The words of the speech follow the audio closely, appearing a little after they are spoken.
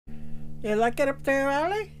You like it up there,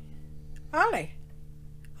 Allie? Allie?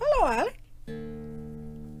 Hello, Allie.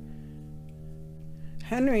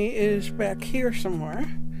 Henry is back here somewhere.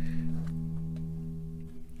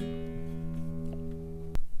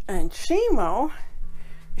 And Shimo,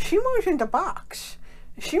 Shimo's in the box.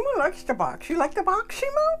 Shimo likes the box. You like the box,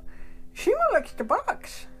 Shimo? Shimo likes the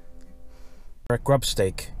box. We're at Grub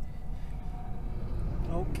Steak.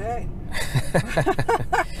 Okay.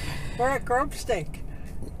 We're at Grub Steak.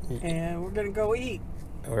 And we're going to go eat.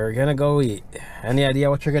 We're going to go eat. Any idea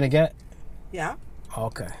what you're going to get? Yeah.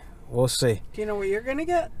 Okay. We'll see. Do you know what you're going to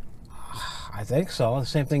get? I think so. The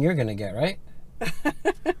same thing you're going to get, right?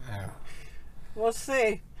 Yeah. We'll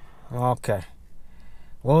see. Okay.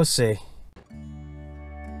 We'll see.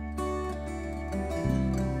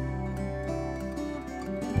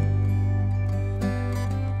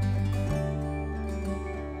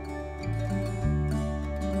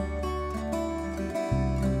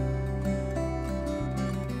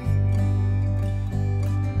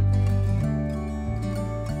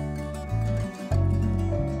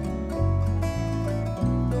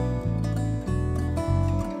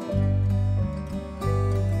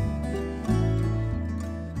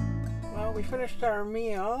 We finished our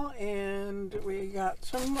meal and we got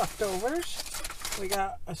some leftovers. We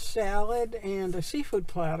got a salad and a seafood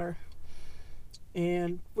platter.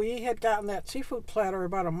 And we had gotten that seafood platter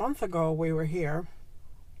about a month ago. We were here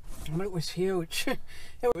and it was huge.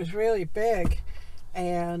 It was really big,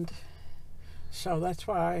 and so that's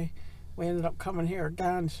why we ended up coming here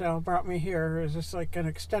again. Sal brought me here as just like an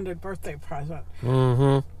extended birthday present.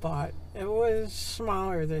 But it was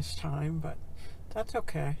smaller this time, but that's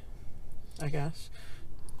okay, I guess.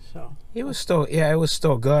 So it was still, yeah, it was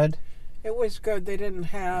still good. It was good. They didn't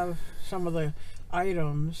have some of the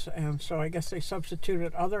items, and so I guess they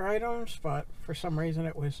substituted other items, but for some reason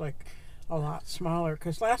it was like a lot smaller.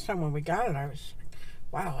 Because last time when we got it, I was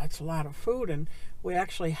like, wow, that's a lot of food, and we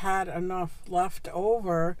actually had enough left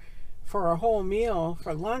over for a whole meal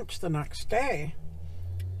for lunch the next day.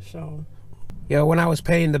 So yeah, when I was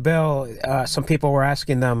paying the bill, some people were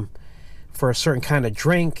asking them for a certain kind of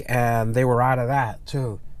drink, and they were out of that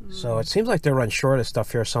too. So it seems like they run short of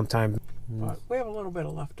stuff here sometime. But we have a little bit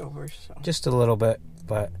of leftovers. So. Just a little bit,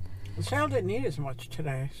 but... Sal didn't eat as much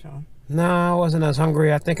today, so... No, I wasn't as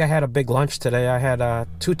hungry. I think I had a big lunch today. I had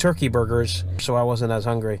 2 turkey burgers, so I wasn't as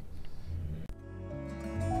hungry.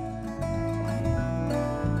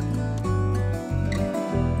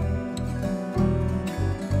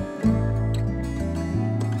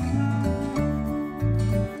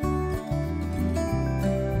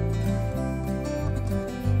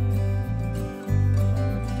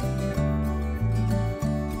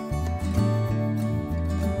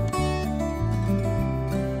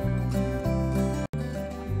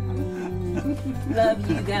 Love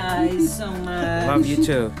you guys so much. Love you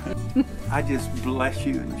too. I just bless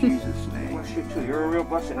you in Jesus' name. Bless you too. You're a real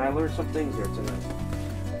blessing. I learned some things here tonight.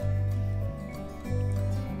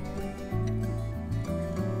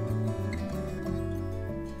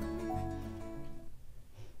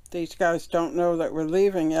 These guys don't know that we're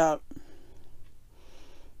leaving yet.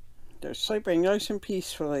 They're sleeping nice and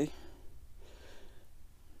peacefully.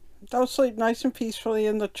 They'll sleep nice and peacefully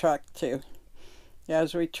in the truck too,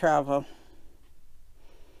 as we travel.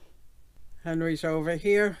 Henry's over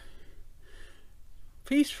here,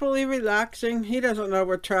 peacefully relaxing. He doesn't know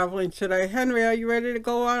we're traveling today. Henry, are you ready to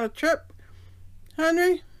go on a trip?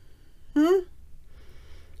 Henry?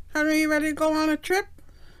 Henry, you ready to go on a trip?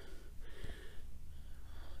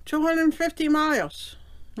 250 miles.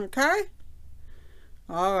 Okay?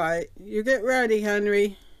 All right. You get ready,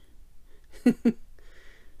 Henry.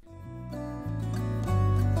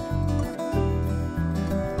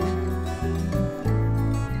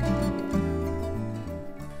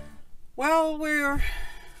 Well, we're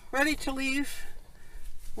ready to leave.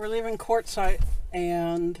 We're leaving Quartzsite,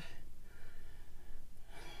 and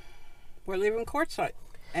we're leaving Quartzsite.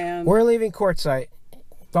 And we're leaving Quartzsite.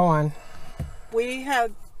 Go on. We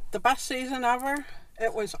had the best season ever.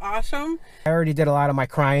 It was awesome. I already did a lot of my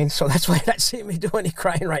crying, so that's why you're not seeing me do any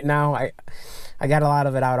crying right now. I got a lot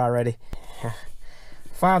of it out already.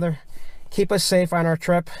 Father, keep us safe on our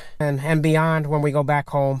trip and beyond when we go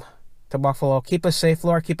back home to Buffalo. Keep us safe,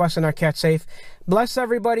 Lord. Keep us and our cat safe. Bless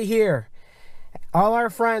everybody here. All our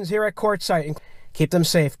friends here at Quartzsite. Keep them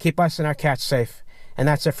safe. Keep us and our cats safe. And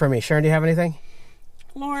that's it for me. Sharon, do you have anything?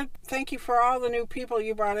 Lord, thank you for all the new people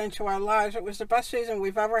you brought into our lives. It was the best season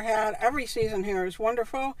we've ever had. Every season here is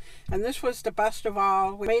wonderful, and this was the best of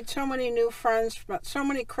all. We made so many new friends, met so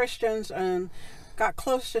many Christians, and got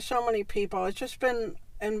close to so many people. It's just been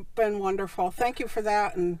and been wonderful. Thank you for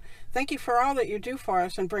that, and thank you for all that you do for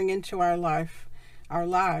us and bring into our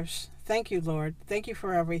lives. Thank you, Lord. Thank you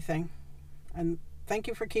for everything, and thank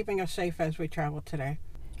you for keeping us safe as we travel today.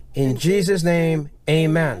 In Jesus' name,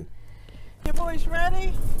 amen. You boys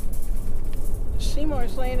ready?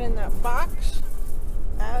 Seymour's laying in that box.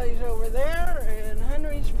 Allie's over there, and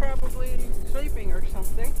Henry's probably sleeping or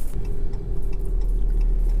something.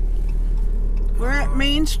 We're at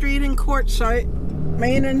Main Street in Quartzsite,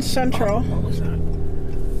 Main and Central. What was that?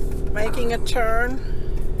 Making a turn,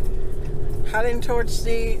 heading towards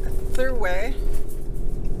the thruway.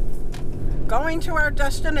 Going to our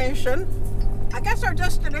destination. I guess our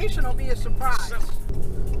destination will be a surprise.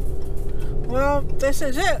 Well, this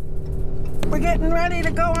is it. We're getting ready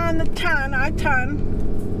to go on the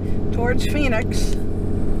I-10 towards Phoenix.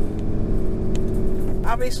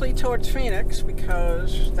 Obviously towards Phoenix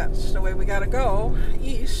because that's the way we gotta go,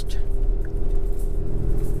 east.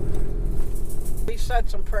 We said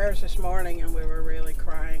some prayers this morning and we were really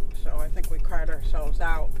crying, so I think we cried ourselves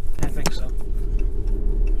out. I think so.